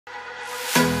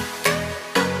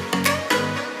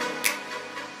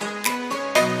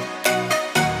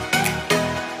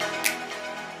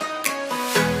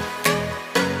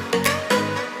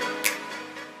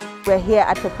we're here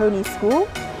at Peponi School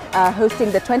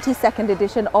hosting the 22nd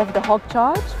edition of the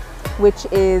HogCharge, which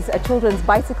is a children's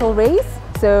bicycle race.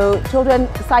 So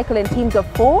children cycle in teams of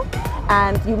 4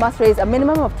 and you must raise a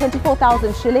minimum of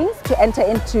 24,000 shillings to enter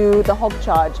into the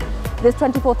HogCharge. This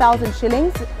 24,000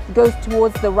 shillings goes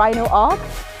towards the Rhino Ark.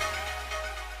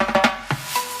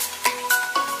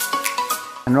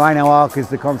 And Rhino Ark is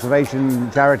the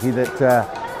conservation charity that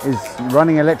is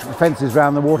running electric fences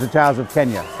around the water towers of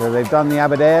Kenya. So they've done the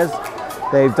Aberdares,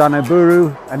 they've done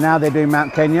Oburu, and now they're doing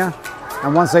Mount Kenya.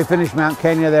 And once they finish Mount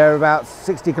Kenya, they're about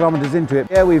 60 kilometers into it.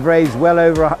 Here we've raised well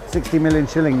over 60 million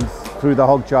shillings through the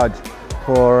HogCharge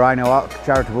for Rhino Ark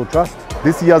Charitable Trust.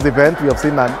 This year's event, we have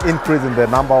seen an increase in the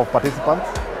number of participants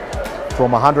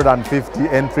from 150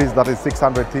 entries, that is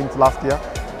 600 teams last year,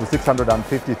 to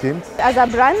 650 teams. As a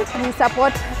brand, we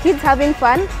support kids having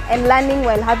fun and learning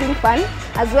while having fun,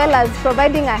 as well as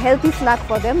providing a healthy snack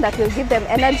for them that will give them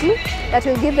energy, that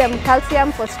will give them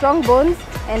calcium for strong bones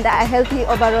and a healthy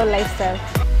overall lifestyle.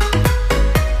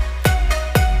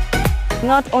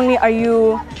 Not only are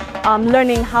you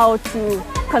learning how to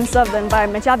conserve the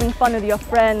environment, you're having fun with your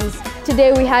friends.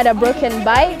 Today we had a broken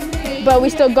bike, but we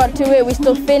still got to it, we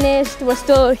still finished, we're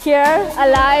still here,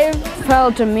 alive.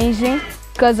 Felt amazing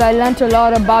because I learned a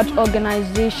lot about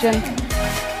organization.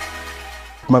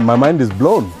 My mind is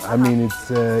blown. I mean,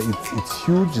 it's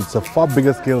huge. It's a far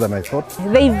bigger scale than I thought.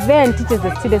 The event teaches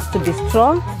the students to be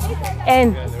strong,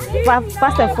 and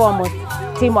first and foremost,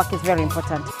 teamwork is very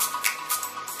important.